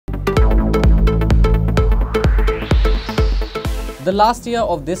The last year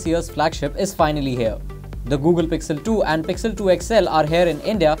of this year's flagship is finally here. The Google Pixel 2 and Pixel 2 XL are here in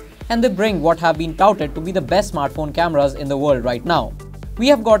India, and they bring what have been touted to be the best smartphone cameras in the world right now. We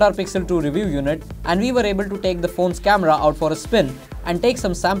have got our Pixel 2 review unit, and we were able to take the phone's camera out for a spin and take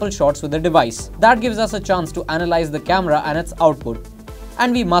some sample shots with the device. That gives us a chance to analyze the camera and its output.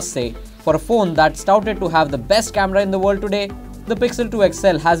 And we must say, for a phone that's touted to have the best camera in the world today, the Pixel 2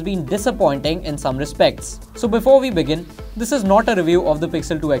 XL has been disappointing in some respects. So before we begin, this is not a review of the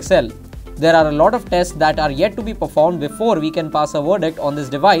Pixel 2 XL. There are a lot of tests that are yet to be performed before we can pass a verdict on this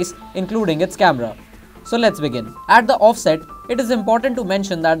device, including its camera. So let's begin. At the offset, it is important to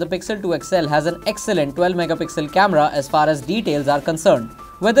mention that the Pixel 2 XL has an excellent 12 megapixel camera as far as details are concerned.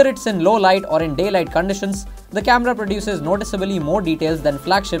 Whether it's in low light or in daylight conditions, the camera produces noticeably more details than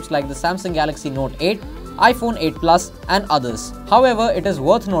flagships like the Samsung Galaxy Note 8, iPhone 8 Plus and others. However, it is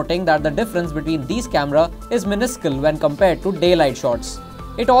worth noting that the difference between these cameras is minuscule when compared to daylight shots.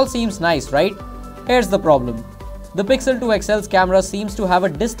 It all seems nice, right? Here's the problem. The Pixel 2 XL's camera seems to have a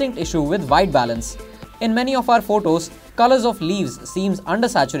distinct issue with white balance. In many of our photos, colors of leaves seems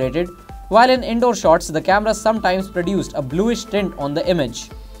undersaturated, while in indoor shots the camera sometimes produced a bluish tint on the image.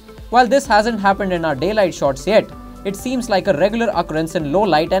 While this hasn't happened in our daylight shots yet, it seems like a regular occurrence in low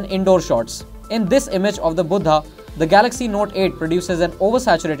light and indoor shots. In this image of the Buddha, the Galaxy Note 8 produces an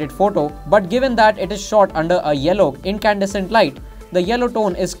oversaturated photo, but given that it is shot under a yellow incandescent light, the yellow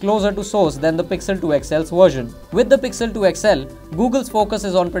tone is closer to source than the Pixel 2 XL's version. With the Pixel 2 XL, Google's focus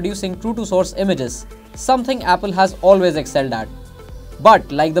is on producing true to source images, something Apple has always excelled at. But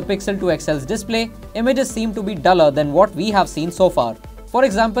like the Pixel 2 XL's display, images seem to be duller than what we have seen so far. For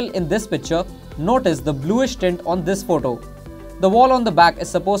example, in this picture, notice the bluish tint on this photo. The wall on the back is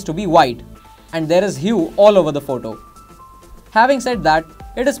supposed to be white, and there is hue all over the photo. Having said that,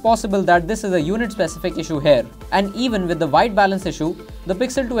 it is possible that this is a unit-specific issue here, and even with the white balance issue, the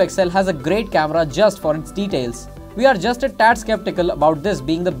Pixel 2 XL has a great camera just for its details. We are just a tad skeptical about this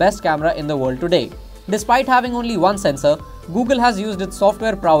being the best camera in the world today. Despite having only one sensor, Google has used its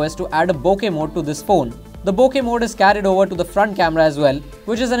software prowess to add a bokeh mode to this phone. The bokeh mode is carried over to the front camera as well,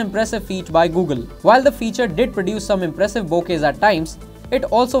 which is an impressive feat by Google. While the feature did produce some impressive bokehs at times, it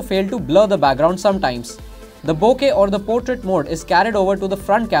also failed to blur the background sometimes. The bokeh or the portrait mode is carried over to the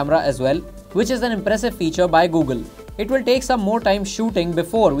front camera as well, which is an impressive feature by Google. It will take some more time shooting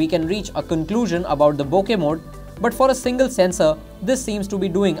before we can reach a conclusion about the bokeh mode, but for a single sensor, this seems to be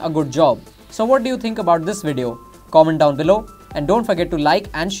doing a good job. So what do you think about this video? Comment down below and don't forget to like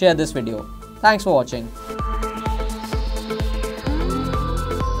and share this video. Thanks for watching.